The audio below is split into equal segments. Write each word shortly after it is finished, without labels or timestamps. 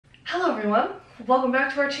Hello everyone, welcome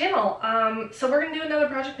back to our channel. So we're gonna do another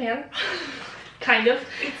project pan, kind of.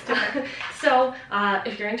 It's different. So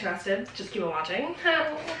if you're interested, just keep on watching.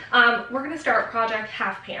 We're gonna start project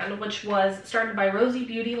half pan, which was started by Rosie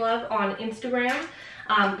Beauty Love on Instagram,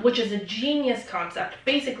 which is a genius concept.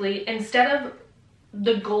 Basically, instead of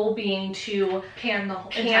the goal being to Pan the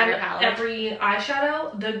whole entire palette. every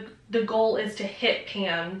eyeshadow, the goal is to hit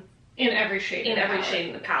pan in every shade. shade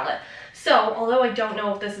in the palette. So, although I don't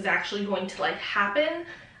know if this is actually going to like happen,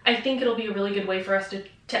 I think it'll be a really good way for us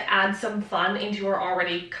to add some fun into our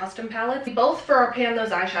already custom palettes. Both for our Pan Those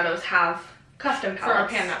eyeshadows have custom palettes. For our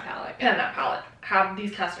Pan That palette. Pan That palette have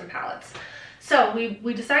these custom palettes. So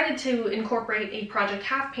we decided to incorporate a project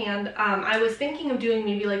half pan. I was thinking of doing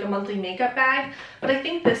maybe like a monthly makeup bag, but I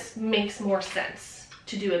think this makes more sense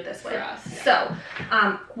to do it this way. For us, yeah.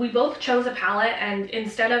 So we both chose a palette, and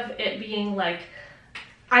instead of it being like,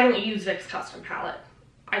 I don't use Vic's custom palette,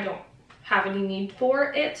 I don't have any need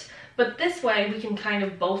for it, but this way we can kind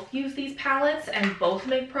of both use these palettes and both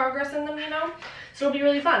make progress in them, you know? So it'll be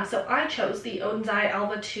really fun. So I chose the Oden's Eye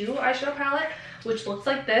Alva 2 eyeshadow palette, which looks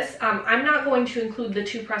like this. I'm not going to include the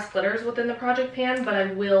 2 pressed glitters within the project pan, but I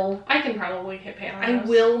will. I can probably hit pan on I those.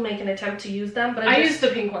 will make an attempt to use them, but I used the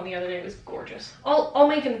pink one the other day. It was gorgeous. I'll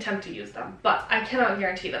make an attempt to use them, but I cannot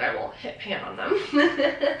guarantee that I will hit pan on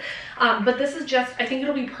them. But this is just, I think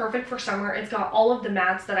it'll be perfect for summer. It's got all of the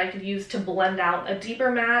mattes that I could use to blend out a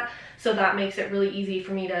deeper matte, so that makes it really easy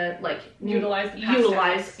for me to like Utilize the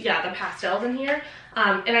pastels. the pastels in here.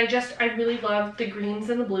 And I really love the greens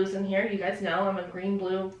and the blues in here. You guys know I'm a green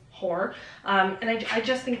blue whore. And I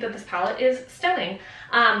just think that this palette is stunning.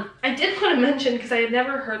 I did want to mention, because I had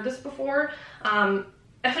never heard this before,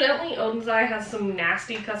 evidently Oden's Eye has some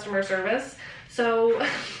nasty customer service. So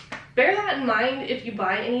bear that in mind if you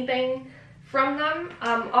buy anything from them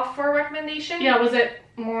off for a recommendation. Yeah, was it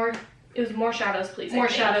more? It was More Shadows Please. More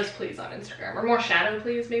Shadows Please on Instagram. Or More Shadow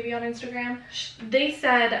Please maybe on Instagram. They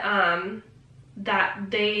said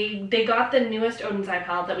that they got the newest Oden's Eye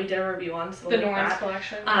palette that we did a review on. So The Norns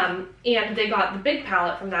collection. And they got the big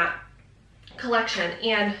palette from that collection.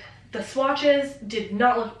 And the swatches did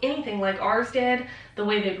not look anything like ours did. The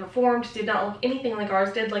way they performed did not look anything like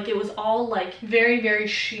ours did. Like, it was all like very, very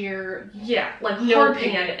sheer. Yeah, like No hard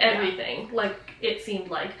pigment, pan, everything. Yeah. Like, it seemed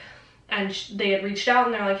like. And they had reached out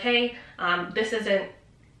and they're like, hey, this isn't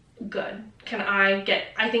good.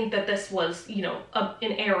 I think that this was, you know,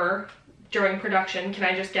 an error during production. Can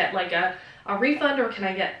I just get like a refund, or can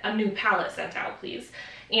I get a new palette sent out, please?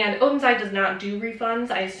 And Oden's Eye does not do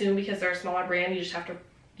refunds, I assume, because they're a smaller brand.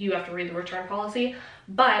 You have to read the return policy.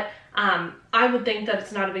 But I would think that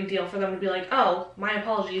it's not a big deal for them to be like, oh, my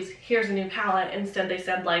apologies, here's a new palette. Instead they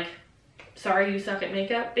said like, sorry, you suck at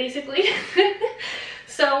makeup, basically.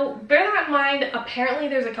 So bear that in mind. Apparently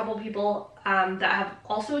there's a couple people that have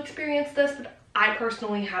also experienced this, but I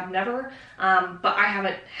personally have never. But I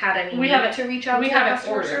haven't had any to reach out to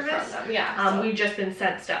customer service. From them. Yeah, We've just been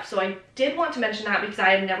sent stuff. So I did want to mention that because I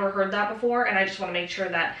had never heard that before, and I just want to make sure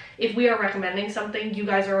that if we are recommending something, you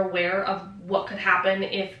guys are aware of what could happen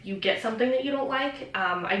if you get something that you don't like.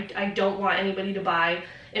 I don't want anybody to buy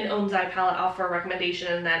an Oden's Eye palette off for a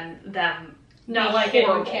recommendation and then them not like it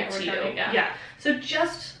and can't return it. Yeah. So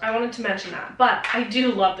I wanted to mention that. But I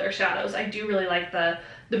do love their shadows. I do really like the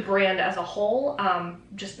brand as a whole,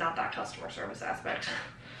 just not that customer service aspect.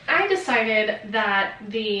 I decided that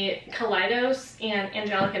the Kaleidos and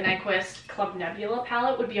Angelica Nyquist Club Nebula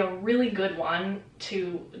palette would be a really good one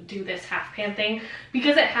to do this half pan thing,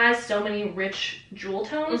 because it has so many rich jewel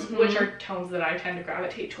tones, which are tones that I tend to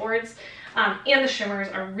gravitate towards. And the shimmers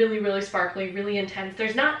are really, really sparkly, really intense.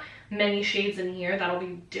 There's not many shades in here that'll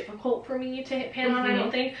be difficult for me to hit pan on, I don't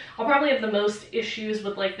think. I'll probably have the most issues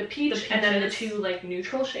with like the peach and then the 2 like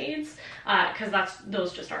neutral shades, because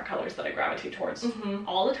those just aren't colors that I gravitate towards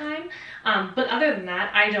all the time. But other than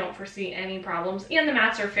that, I don't foresee any problems. And the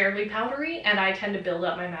mattes are fairly powdery, and I tend to build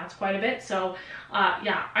up my mattes quite a bit. So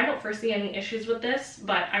yeah, I don't foresee any issues with this,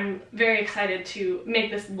 but I'm very excited to make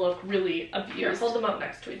this look really abused. Here, hold them up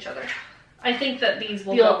next to each other. I think that these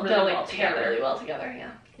will go really well together. Really well together,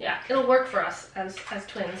 yeah. Yeah, it'll work for us as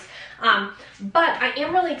twins. But I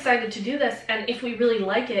am really excited to do this, and if we really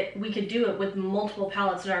like it, we could do it with multiple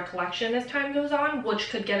palettes in our collection as time goes on, which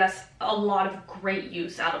could get us a lot of great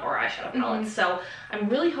use out of our eyeshadow palettes. So I'm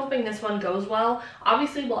really hoping this one goes well.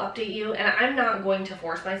 Obviously, we'll update you, and I'm not going to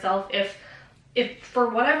force myself. If for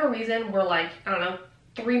whatever reason we're like, I don't know,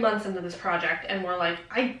 3 months into this project and we're like,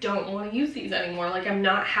 I don't want to use these anymore. Like, I'm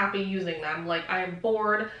not happy using them. Like, I am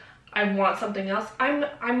bored. I want something else.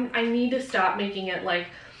 I need to stop making it like,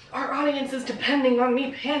 our audience is depending on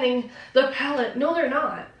me panning the palette. No, they're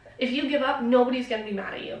not. if you give up, nobody's gonna be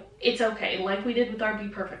mad at you. It's okay, like we did with our Be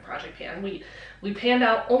Perfect project pan. We panned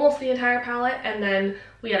out almost the entire palette, and then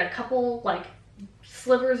we had a couple like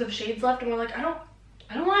slivers of shades left, and we're like, I don't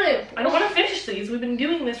want to finish these. We've been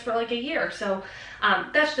doing this for like a year. So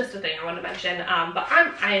that's just a thing I wanted to mention. But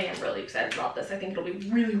I am really excited about this. I think it'll be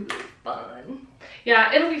really, really fun.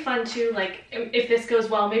 Yeah, it'll be fun too. Like, if this goes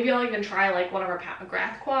well, maybe I'll even try like one of our Pat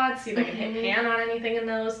McGrath quads, see if I can hit pan on anything in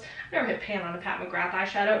those. I've never hit pan on a Pat McGrath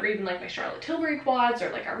eyeshadow, or even like my Charlotte Tilbury quads, or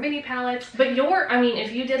like our mini palettes. But I mean,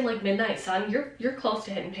 if you did like Midnight Sun, you're close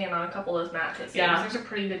to hitting pan on a couple of those mattes. Yeah, there's a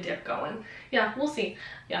pretty good dip going. Yeah, we'll see.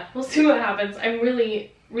 Yeah, we'll see what happens. I'm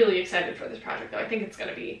really, really excited for this project, though. I think it's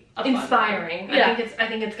gonna be inspiring. Yeah. I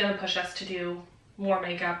think it's gonna push us to do more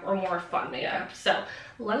makeup or more fun makeup. Yeah. So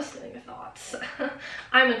let us know your thoughts.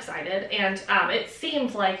 I'm excited, and it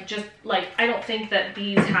seems like I don't think that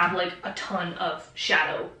these have like a ton of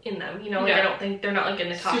shadow in them. You know, like I don't think they're not like a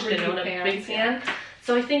Natasha Denona big pan.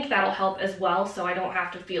 So I think that'll help as well. So I don't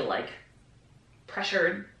have to feel like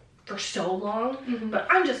pressured for so long. But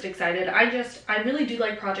I'm just excited. I really do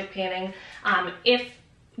like project panning. If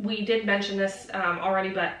we did mention this already,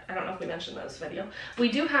 but I don't know if we mentioned this video. We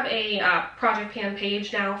do have a project pan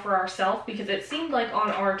page now for ourselves, because it seemed like on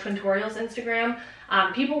our Twintorials Instagram,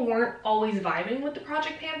 people weren't always vibing with the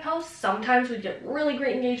project pan posts. Sometimes we'd get really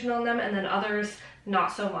great engagement on them, and then others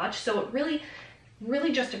not so much. So it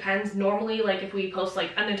really just depends. Normally, like if we post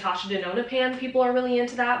like a Natasha Denona pan, people are really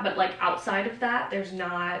into that, but like outside of that, there's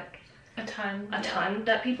not a ton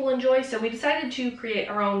that people enjoy. So we decided to create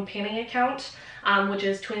our own panning account, which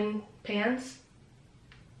is Twin Pans.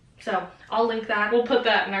 So I'll link that. We'll put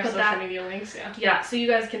that in our social media links, Yeah, so you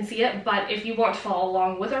guys can see it. But if you want to follow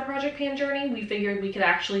along with our project pan journey, we figured we could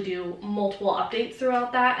actually do multiple updates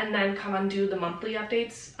throughout that, and then come and do the monthly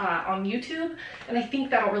updates on YouTube. And I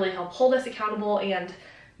think that'll really help hold us accountable and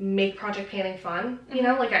make project panning fun. You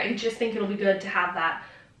know, like I just think it'll be good to have that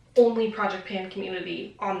only project pan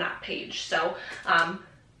community on that page. So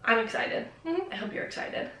I'm excited. I hope you're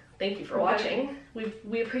excited. Thank you for watching.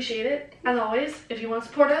 We appreciate it. As always, if you want to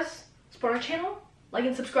support us, support our channel, like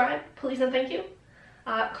and subscribe, please and thank you.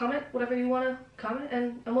 Comment whatever you want to comment,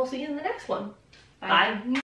 and we'll see you in the next one. Bye.